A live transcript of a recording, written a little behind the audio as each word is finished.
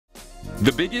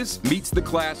The biggest meets the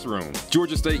classroom.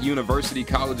 Georgia State University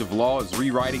College of Law is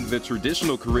rewriting the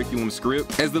traditional curriculum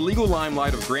script as the legal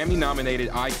limelight of Grammy-nominated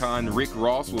icon Rick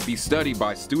Ross will be studied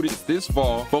by students this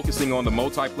fall, focusing on the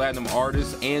multi-platinum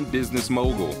artist and business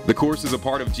mogul. The course is a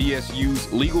part of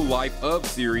GSU's Legal Life Of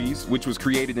series, which was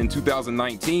created in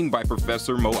 2019 by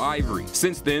Professor Mo Ivory.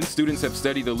 Since then, students have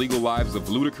studied the legal lives of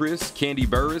Ludacris, Kandi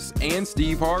Burruss, and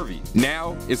Steve Harvey.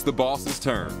 Now, it's the boss's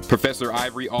turn. Professor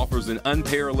Ivory offers an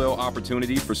unparalleled opportunity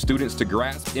for students to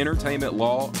grasp entertainment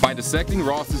law by dissecting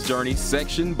Ross's journey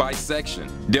section by section.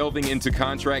 Delving into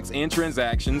contracts and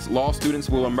transactions, law students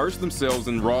will immerse themselves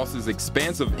in Ross's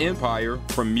expansive empire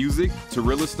from music to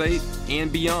real estate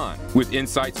and beyond. With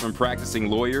insights from practicing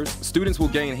lawyers, students will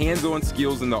gain hands-on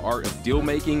skills in the art of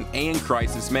deal-making and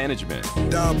crisis management.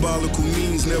 Diabolical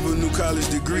means never knew college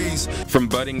degrees. From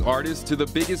budding artists to the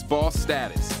biggest boss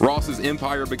status, Ross's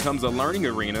empire becomes a learning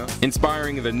arena,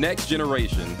 inspiring the next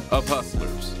generation of hustlers.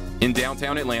 In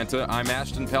downtown Atlanta, I'm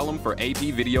Ashton Pelham for AP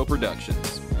Video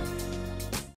Productions.